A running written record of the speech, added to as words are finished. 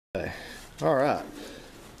All right.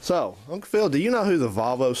 So, Uncle Phil, do you know who the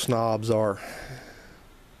Volvo snobs are?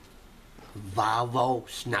 Volvo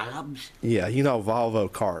snobs? Yeah, you know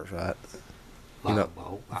Volvo cars, right? Volvo. You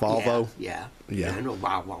know, Volvo? Yeah. Yeah. I know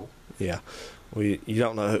Volvo. Yeah. Well, you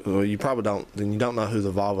don't know. Well, you probably don't. Then you don't know who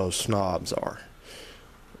the Volvo snobs are.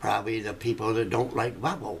 Probably the people that don't like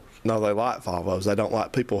Volvos. No, they like Volvos. They don't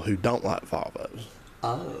like people who don't like Volvos.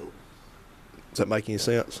 Oh. Does that make any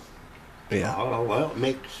sense? Yeah. Oh, well, it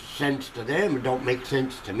makes sense to them. It don't make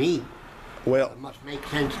sense to me. Well, It must make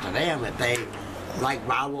sense to them if they like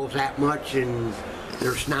Volvos that much and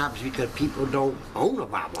they're snobs because people don't own a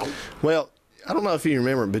Volvo. well, I don't know if you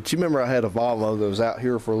remember, but you remember I had a Volvo that was out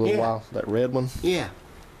here for a little Yeah. while, that red one? Yeah.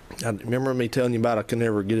 I remember me telling you about I could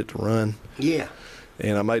never get it to run, Yeah.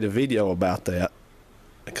 and I made a video about that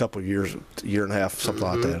a couple of years, a year and a half, something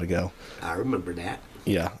like that ago. I remember that.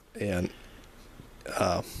 Yeah, and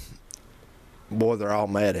boy, they're all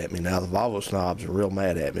mad at me now. The Volvo snobs are real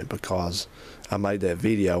mad at me because I made that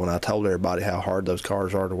video and I told everybody how hard those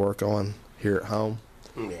cars are to work on here at home.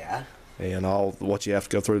 Yeah. And all what you have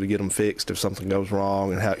to go through to get them fixed if something goes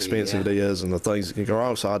wrong, and how expensive it is, and the things that can go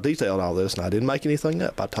wrong. So I detailed all this, and I didn't make anything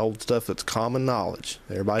up. I told stuff that's common knowledge.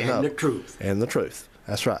 Everybody knows. And the truth. And the truth.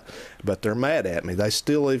 That's right. But they're mad at me. They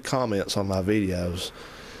still leave comments on my videos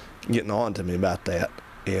getting on to me about that.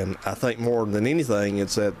 And I think more than anything,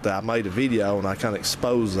 it's that I made a video and I kind of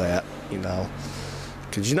exposed that, you know.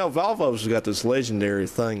 Because, you know, Volvo's got this legendary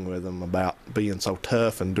thing with them about being so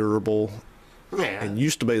tough and durable. Yeah. And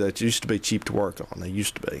used to be cheap to work on. They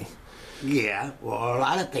used to be. Yeah. Well, a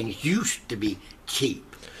lot of things used to be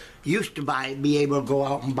cheap. Used to be able to go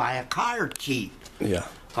out and buy a car cheap. Yeah.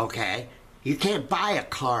 Okay? You can't buy a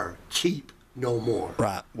car cheap no more.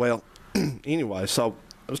 Right. Well, anyway, so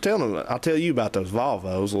I was telling them, I'll tell you about those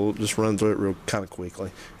Volvos. We'll just run through it real kind of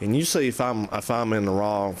quickly, and you see if I'm in the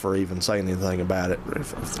wrong for even saying anything about it,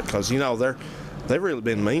 because you know they've really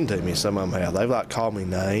been mean to me. Some of them have. They've like called me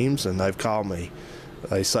names, and they've called me.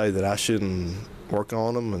 They say that I shouldn't work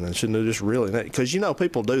on them, and they shouldn't do just really, because you know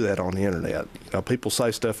people do that on the internet. You know, people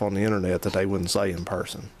say stuff on the internet that they wouldn't say in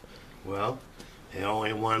person. Well, the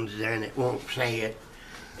only ones then that won't say it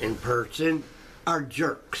in person are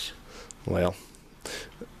jerks. Well,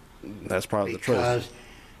 that's probably the truth.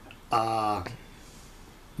 Because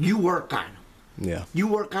you work on them. Yeah. You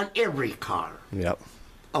work on every car. Yep.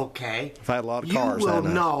 Okay? I've had a lot of cars. You will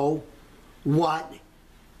haven't I? know what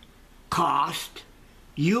cost.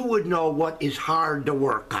 You would know what is hard to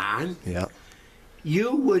work on. Yeah.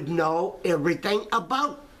 You would know everything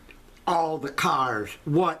about all the cars.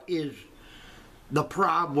 What is the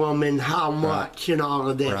problem and how much and all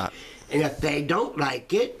of this. Right. And if they don't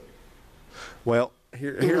like it, Well,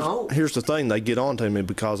 here's the thing. They get on to me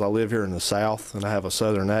because I live here in the South and I have a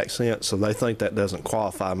Southern accent, so they think that doesn't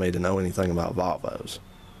qualify me to know anything about Volvos.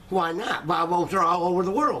 why not? Volvos are all over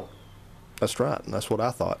the world. That's right. And that's what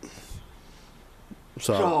I thought.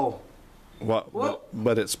 So,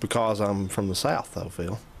 But it's because I'm from the South, though,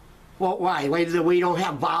 Phil. well, why? We don't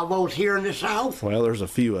have Volvos here in the South? Well, there's a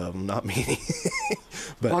few of them, not many.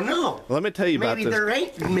 But Well, no. let me tell you about Maybe this. there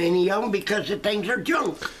ain't many of them because the things are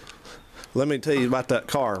junk. Let me tell you about that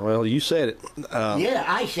car. Well, you said it. Yeah,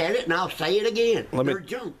 I said it, and I'll say it again. They're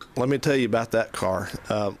junk. Let me tell you about that car.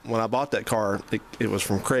 When I bought that car, it was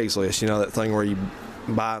from Craigslist. You know that thing where you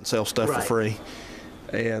buy and sell stuff for free.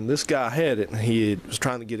 And this guy had it, and he was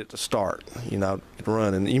trying to get it to start, you know, to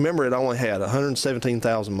run. And you remember it only had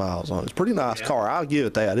 117,000 miles on it. It's a pretty nice car. I'll give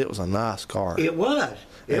it that. It was a nice car. It was.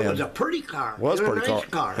 It And was a pretty car. Was It was pretty a nice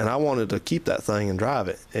car. And I wanted to keep that thing and drive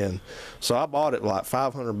it. And so I bought it like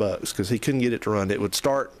 $500 because he couldn't get it to run. It would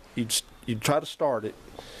start. You'd try to start it,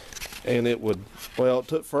 and it would. Well, it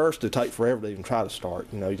took first to take forever to even try to start.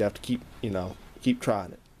 You know, you'd have to keep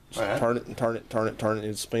trying it. Just turn it and turn it, turn it, turn it,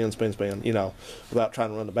 and spin, spin, spin. You know, without trying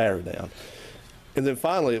to run the battery down. And then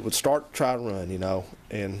finally, it would start to try to run. You know,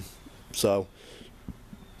 and so.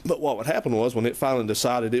 But what would happen was when it finally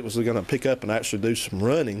decided it was going to pick up and actually do some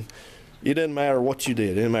running, it didn't matter what you did.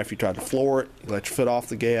 It didn't matter if you tried to floor it, you let your foot off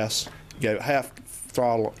the gas, you gave it half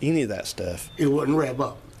throttle, any of that stuff. It wouldn't rev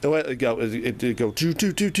up. It'd go toot,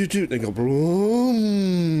 toot, toot, toot, toot, and go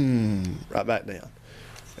boom, right back down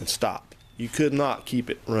and stop. You could not keep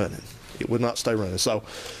it running. It would not stay running. So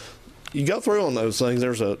you go through on those things.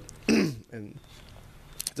 There's a, and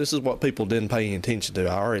this is what people didn't pay any attention to.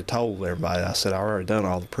 I already told everybody. I said I already done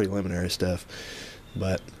all the preliminary stuff,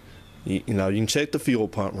 but you know you can check the fuel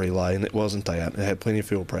pump relay, and it wasn't that. It had plenty of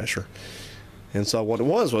fuel pressure, and so what it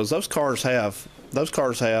was those cars have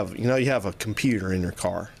you know you have a computer in your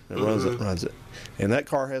car that runs it, And that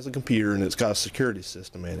car has a computer, and it's got a security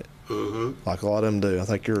system in it. Mm-hmm. Like a lot of them do. I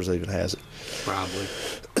think yours even has it. Probably.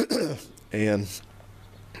 And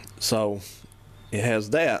so it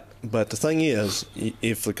has that. But the thing is,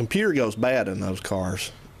 if the computer goes bad in those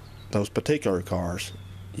cars, those particular cars,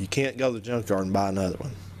 you can't go to the junkyard and buy another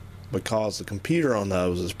one, because the computer on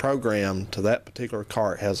those is programmed to that particular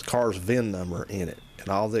car. It has the car's VIN number in it and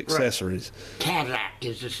all the accessories. Right. Cadillac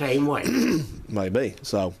is the same way. Maybe.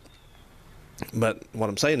 So, but what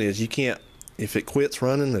I'm saying is, you can't, if it quits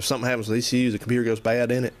running, if something happens to the ECU, the computer goes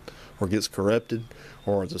bad in it, or gets corrupted,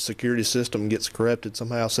 or the security system gets corrupted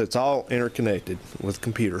somehow. So it's all interconnected with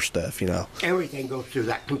computer stuff, you know. Everything goes through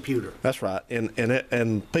that computer. That's right.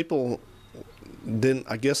 And people didn't,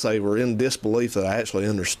 I guess they were in disbelief that I actually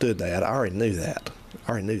understood that. I already knew that.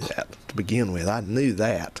 To begin with. I knew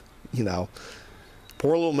that, you know.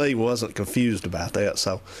 Poor little me wasn't confused about that.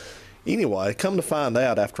 So anyway, come to find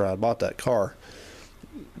out after I bought that car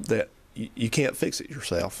that you can't fix it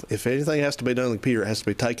yourself. If anything has to be done in the computer, it has to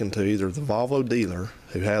be taken to either the Volvo dealer,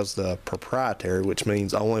 who has the proprietary, which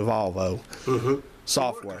means only Volvo,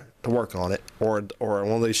 software to work on it, or one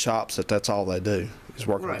of these shops that's all they do is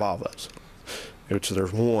work on Volvos, which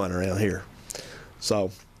there's one around here. So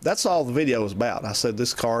that's all the video was about. I said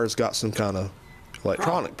this car has got some kind of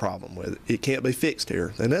electronic problem with it. It can't be fixed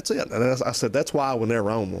here, and that's it. And I said that's why I would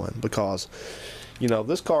never own one, because, you know,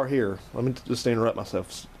 this car here, let me just interrupt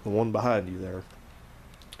myself, the one behind you there,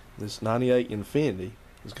 this 98 Infiniti,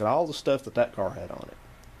 has got all the stuff that car had on it.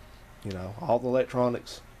 You know, all the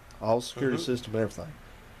electronics, all the security system, everything.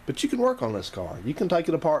 But you can work on this car. You can take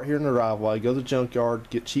it apart here in the driveway, go to the junkyard,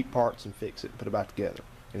 get cheap parts and fix it, and put it back together,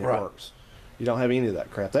 and it works. You don't have any of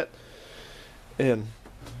that crap. And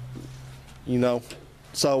you know,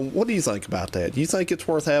 so what do you think about that? Do you think it's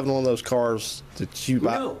worth having one of those cars that you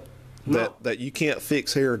buy that you can't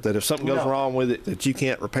fix here, that if something goes wrong with it, that you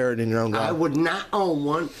can't repair it in your own driveway? I would not own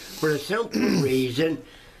one for the simple reason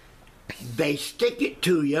they stick it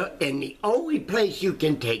to you, and the only place you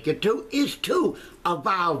can take it to is to a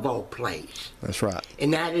Volvo place. That's right.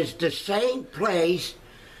 And that is the same place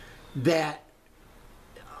that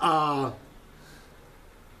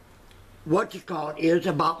is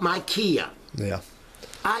about my Kia. Yeah.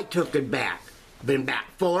 I took it back. Been back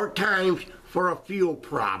 4 times for a fuel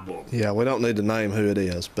problem. Yeah, we don't need to name who it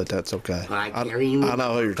is, but that's okay. I know who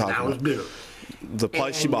you're talking about. That was good. The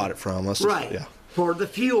place you bought it from. Yeah. For the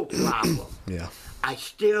fuel problem. Yeah.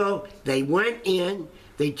 They went in,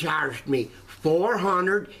 they charged me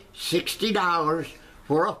 $460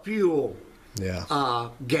 for a fuel. Yeah.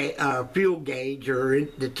 Fuel gauge,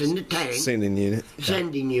 that's in the tank. Sending unit.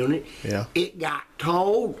 Unit. Yeah. It got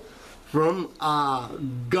towed from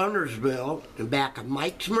Gunnersville in back of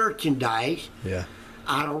Mike's Merchandise. Yeah.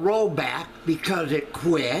 On a rollback because it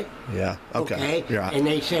quit. Yeah. Okay. You're right. And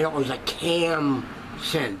they said it was a cam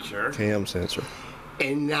sensor.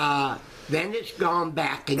 And then it's gone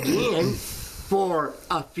back again for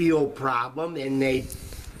a fuel problem, and they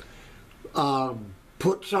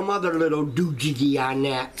put some other little doojity on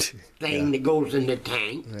that thing that goes in the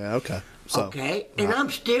tank. Yeah, okay. So, and I'm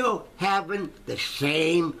still having the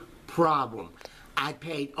same problem. I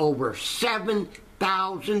paid over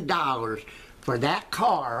 $7,000 for that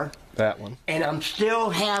car. That one. And I'm still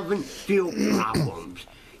having fuel problems.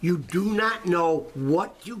 You do not know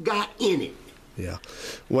what you got in it. Yeah.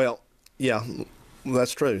 Well, yeah,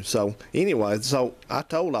 that's true. So anyway, so I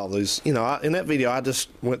told all these, you know, in that video I just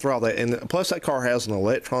went through all that, and plus that car has an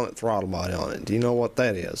electronic throttle body on it. Do you know what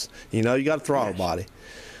that is? You know, you got a throttle body.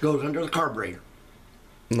 Goes under the carburetor.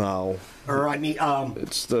 No. Or I mean,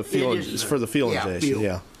 it's the fuel. It's for the fuel injection.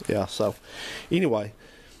 Fuel. Yeah. So anyway,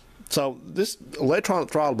 so this electronic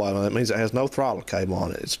throttle body on it means it has no throttle cable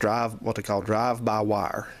on it. It's what they call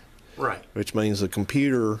drive-by-wire. Right. Which means the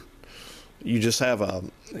computer, you just have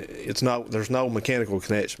there's no mechanical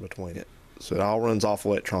connection between it. So it all runs off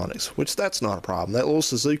electronics, which that's not a problem. That little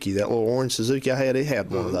Suzuki, that little orange Suzuki I had, it had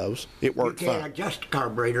one of those. It worked fine. You can't adjust the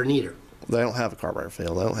carburetor neither. They don't have a carburetor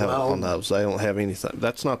fill. They don't have it on those. They don't have anything.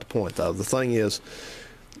 That's not the point, though. The thing is,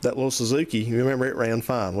 that little Suzuki, you remember, it ran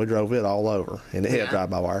fine. We drove it all over, and it had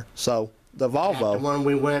drive-by-wire. So the Volvo, that's the one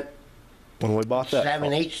we went when we bought that,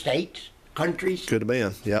 7, 8 states, countries. Could have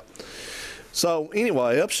been, yep. So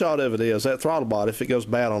anyway, upshot of it is that throttle body, if it goes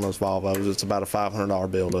bad on those Volvos, it's about a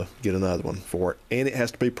 $500 bill to get another one for it, and it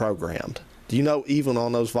has to be programmed. Do you know even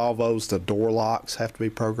on those Volvos, the door locks have to be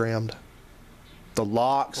programmed? The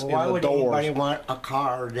locks and the doors. Why would anybody want a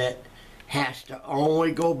car that has to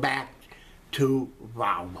only go back to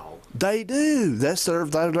Volvo? They do. They're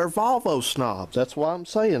Volvo snobs. That's why I'm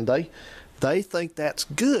saying they think that's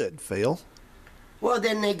good, Phil. Well,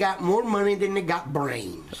 then they got more money than they got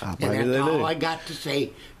brains. Maybe and that's they all do. I got to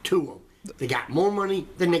say to them. They got more money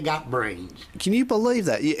than they got brains. Can you believe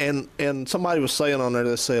that? And somebody was saying on there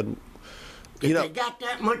that said, If they got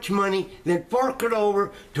that much money, then fork it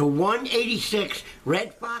over to 186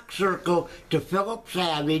 Red Fox Circle to Philip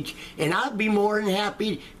Savage, and I'd be more than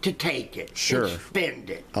happy to take it. Sure. And spend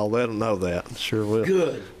it. I'll let them know that. Sure will.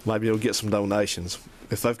 Good. Maybe you'll get some donations.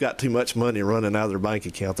 If they've got too much money running out of their bank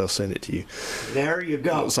account, they'll send it to you. There you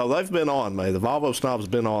go. So they've been on me. The Volvo snob's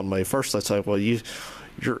been on me. First they say, well,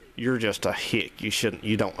 you're just a hick.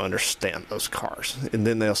 You don't understand those cars. And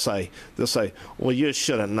then they'll say, well, you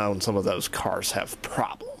should have known some of those cars have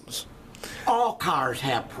problems. All cars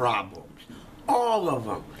have problems. All of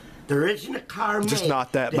them. There isn't a car Just made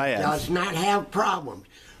not that bad. does not have problems.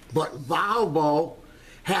 But Volvo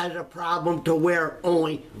has a problem to where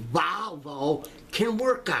only Volvo can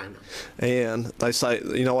work on them. And they say,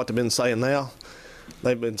 you know what they've been saying now?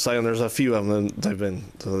 They've been saying there's a few of them.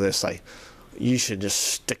 They say, you should just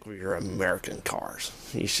stick with your American cars.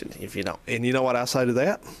 You should, if you don't. And you know what I say to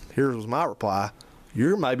that? Here was my reply.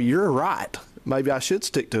 Maybe you're right. Maybe I should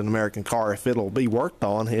stick to an American car if it'll be worked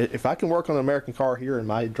on. If I can work on an American car here in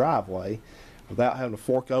my driveway without having to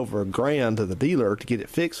fork over $1,000 to the dealer to get it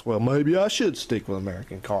fixed, well, maybe I should stick with an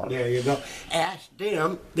American car. There you go. Ask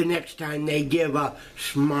them the next time they give a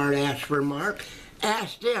smart-ass remark.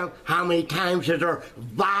 Ask them how many times has their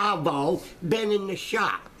Volvo been in the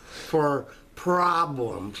shop for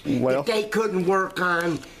problems Well, that they couldn't work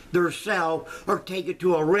on themselves or take it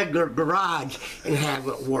to a regular garage and have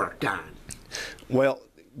it worked on. Well,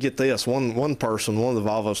 get this. One person, one of the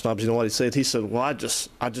Volvo snobs, you know what he said? He said, well, I just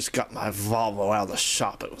got my Volvo out of the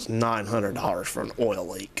shop. It was $900 for an oil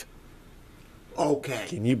leak. Okay.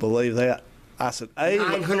 Can you believe that? I said,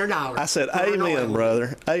 amen. $900. I said, for an oil amen, leak.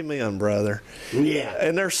 brother. Amen, brother. Yeah.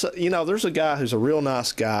 And there's a guy who's a real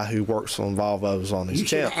nice guy who works on Volvos on his You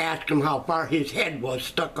should channel. have asked him how far his head was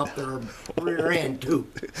stuck up their rear end, too.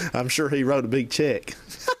 I'm sure he wrote a big check.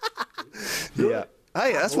 Yeah.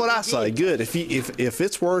 Hey, that's what I say. Good. If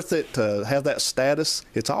it's worth it to have that status,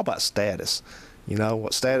 it's all about status. You know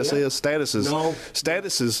what status is? Status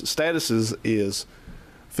is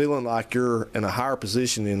feeling like you're in a higher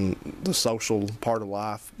position in the social part of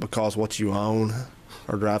life because what you own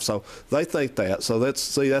or drive. So they think that. So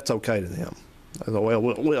that's okay to them. They go, well,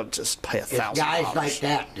 we'll just pay It's $1,000. guys like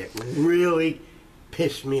that really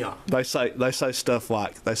piss me off. They say stuff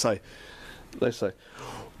like they say,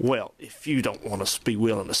 well, if you don't want to be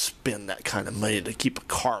willing to spend that kind of money to keep a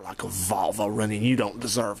car like a Volvo running, you don't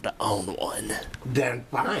deserve to own one. Then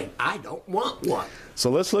fine, I don't want one. So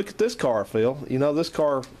let's look at this car, Phil. You know, this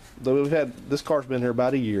car's been here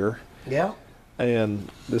about a year, Yeah. and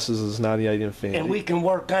this is his '98 Infiniti. And we can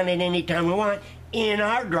work on it anytime we want in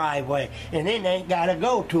our driveway. And then they ain't got to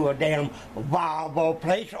go to a damn Volvo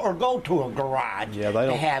place or go to a garage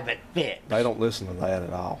to have it fixed. They don't listen to that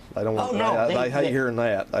at all. They don't. Oh, no, they hate hearing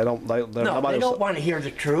that. They don't. No, they don't want to hear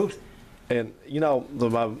the truth. And you know,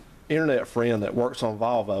 my internet friend that works on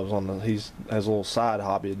Volvos he has a little side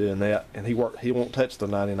hobby of doing that, and he won't touch the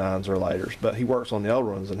 99s or laters, but he works on the old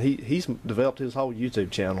ones, and he's developed his whole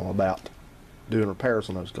YouTube channel about doing repairs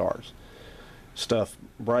on those cars. Stuff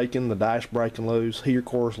breaking, the dash breaking loose, heater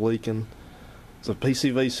cores leaking, the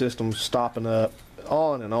PCV system stopping up,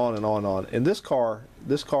 on and on and on and on. And this car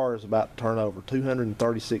is about to turn over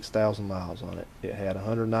 236,000 miles on it. It had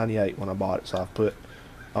 198 when I bought it, so I've put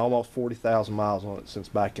almost 40,000 miles on it since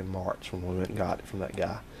back in March when we went and got it from that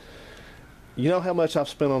guy. You know how much I've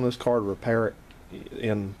spent on this car to repair it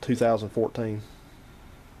in 2014?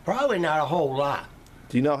 Probably not a whole lot.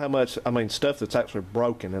 Do you know how much, stuff that's actually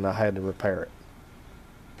broken and I had to repair it?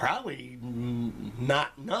 Probably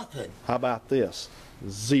not nothing. How about this?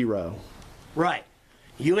 Zero. Right.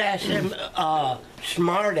 You ask them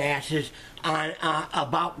smart asses on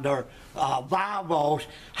about their Volvos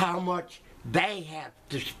how much they have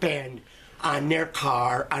to spend on their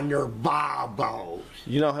car, on their Volvos.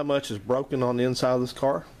 You know how much is broken on the inside of this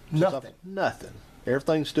car? Nothing. Nothing.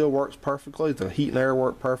 Everything still works perfectly. The heat and air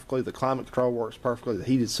work perfectly. The climate control works perfectly. The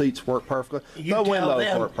heated seats work perfectly. The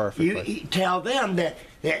windows work perfectly. You tell them that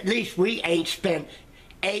at least we ain't spent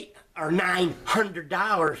 $800 or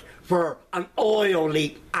 $900 for an oil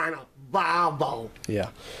leak on a Volvo. Yeah.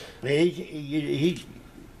 He's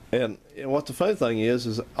And what the funny thing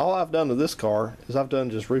is all I've done to this car is I've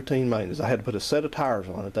done just routine maintenance. I had to put a set of tires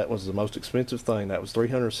on it. That was the most expensive thing. That was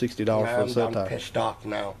 $360 for a set of I'm tires. pissed off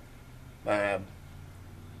now.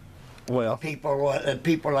 Well,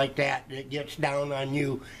 people like that gets down on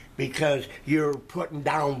you because you're putting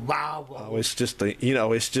down Volvo. oh, it's just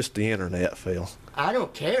the internet, Phil. I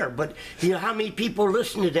don't care, but you know how many people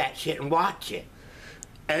listen to that shit and watch it?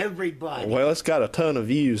 Everybody. Well, it's got a ton of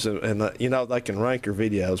views, and they can rank your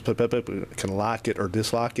videos. People can like it or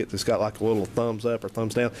dislike it. It's got like a little thumbs up or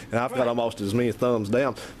thumbs down, and I've got almost as many thumbs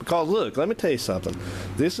down. Because look, let me tell you something.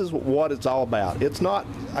 This is what it's all about. It's not,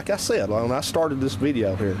 like I said when I started this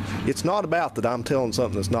video here, it's not about that I'm telling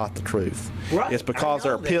something that's not the truth. Right. It's because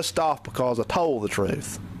they're pissed off because I told the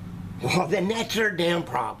truth. Well, then that's their damn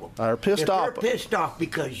problem. They're pissed off. If they're pissed off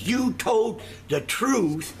because you told the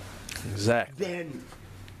truth, exactly. Then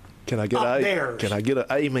can I get an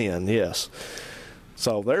amen? Yes.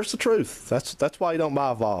 So there's the truth. That's why you don't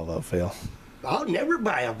buy a Volvo, Phil. I'll never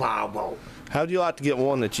buy a Volvo. How'd you like to get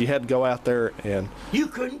one that you had to go out there and you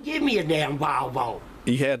couldn't give me a damn Volvo?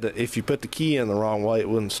 You had to, if you put the key in the wrong way, it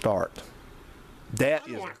wouldn't start. I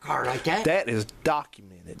don't want a car like that. That is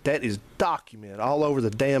documented. That is documented all over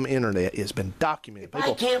the damn internet. It's been documented. If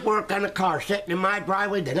I can't work on a car sitting in my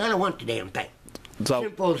driveway, then I don't want the damn thing.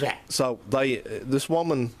 Simple as that. So this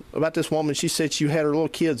woman, she said she had her little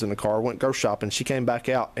kids in the car, went grocery shopping. She came back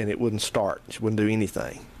out and it wouldn't start. She wouldn't do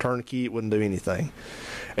anything. Turn the key, it wouldn't do anything.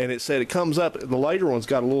 And it said it comes up. The later one's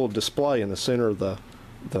got a little display in the center of the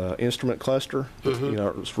instrument cluster.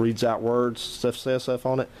 Mm-hmm. It reads out words, says stuff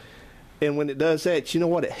on it. And when it does that, you know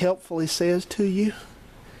what it helpfully says to you?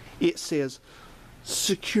 It says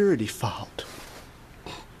security fault.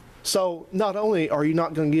 So not only are you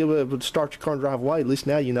not going to be able to start your car and drive away, at least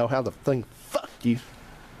now you know how the thing fucked you.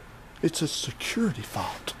 It's a security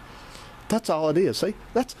fault. That's all it is. See?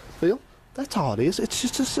 Phil, that's all it is. It's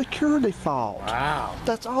just a security fault. Wow.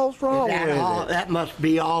 That's all's wrong with it. That must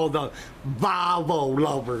be all the Volvo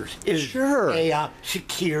lovers. Sure. A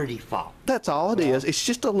security fault. That's all it is. It's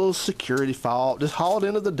just a little security fault. Just haul it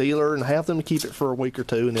into the dealer and have them keep it for a week or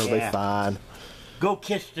two and it'll be fine. Go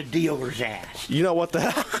kiss the dealer's ass. Okay, I'm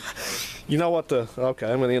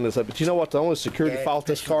going to end this up, but you know what the only security fault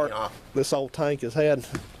this old tank has had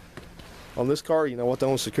on this car, you know what the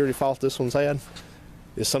only security fault this one's had?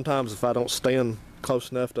 Is sometimes if I don't stand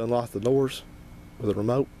close enough to unlock the doors with a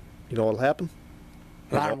remote, you know what'll happen?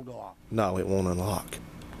 Light will go off. No, it won't unlock.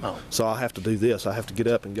 Oh. So I have to do this. I have to get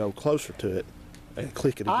up and go closer to it and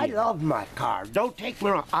click it again. I love my car. Don't take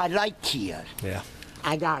me wrong. I like Kias. Yeah.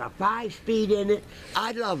 I got a 5-speed in it.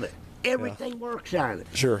 I love it. Everything works on it.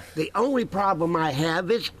 Sure. The only problem I have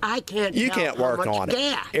is I can't You tell can't how work much on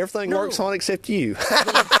gas. it. Everything works on it except you.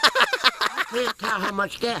 I can't tell how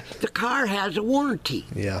much gas. The car has a warranty.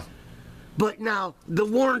 Yeah. But now the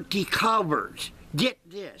warranty covers, get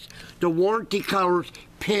this, the warranty covers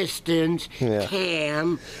pistons,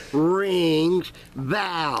 cam, rings,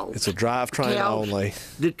 valves. It's a drivetrain only.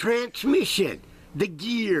 The transmission, the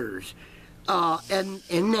gears, and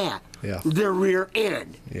that. Yeah. The rear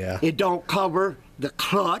end. Yeah. It don't cover the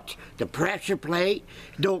clutch, the pressure plate,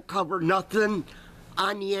 don't cover nothing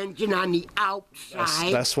on the engine on the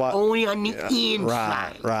outside. That's why. Only on the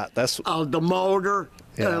inside. Right. That's of the motor,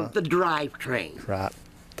 of the drivetrain. Right.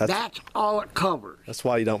 That's all it covers. That's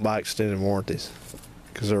why you don't buy extended warranties,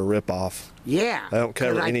 because they're a rip-off. Yeah. They don't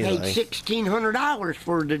cover anything. I paid $1,600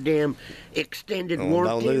 for the damn extended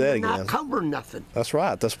warranty. Don't do that again. again. Not cover nothing. That's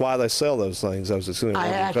right. That's why they sell those things, those extended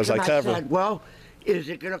warranties, because they cover. I said, well, is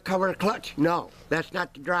it going to cover the clutch? No, that's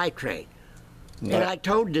not the drivetrain. And I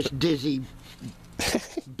told this dizzy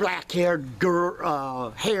black-haired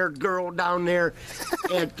girl down there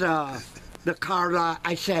at the car lot,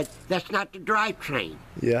 I said, that's not the drivetrain.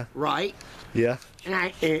 Yeah. Right? Yeah.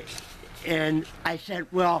 And I said,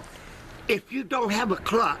 well, if you don't have a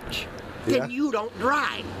clutch, then you don't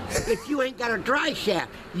drive. If you ain't got a drive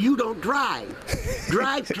shaft, you don't drive.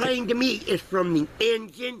 Drivetrain to me is from the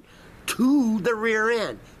engine to the rear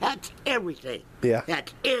end. That's everything. Yeah.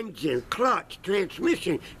 That's engine, clutch,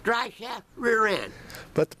 transmission, drive shaft, rear end.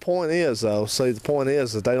 But the point is, though, the point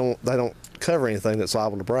is that they don't cover anything that's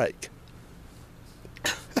liable to break.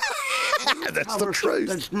 That's the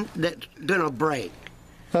truth. That's gonna break.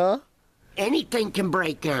 Huh? Anything can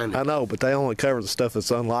break on it. I know, but they only cover the stuff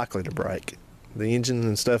that's unlikely to break. The engine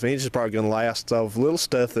and stuff. The engine's probably going to last. So little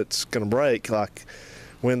stuff that's going to break, like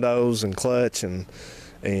windows and clutch and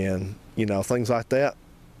things like that.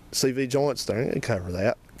 CV joints, they ain't going to cover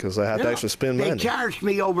that because they have to actually spend money. They charged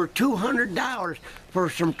me over $200 for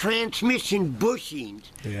some transmission bushings.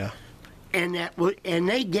 Yeah. And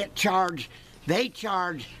they get charged. They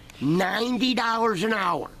charge $90 an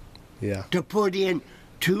hour. Yeah. To put in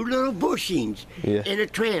 2 little bushings Yeah. in a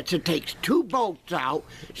trance. It takes 2 bolts out,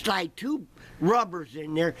 slide 2 rubbers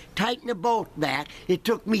in there, tighten the bolts back. It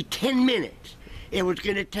took me 10 minutes. It was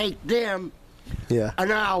going to take them Yeah.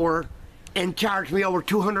 an hour and charge me over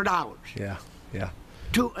 $200. Yeah. Yeah.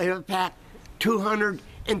 In fact,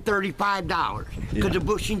 $235 because Yeah. the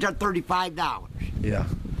bushings are $35. Yeah.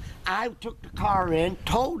 I took the car in,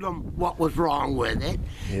 told them what was wrong with it.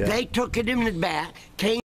 Yeah. They took it in the back, came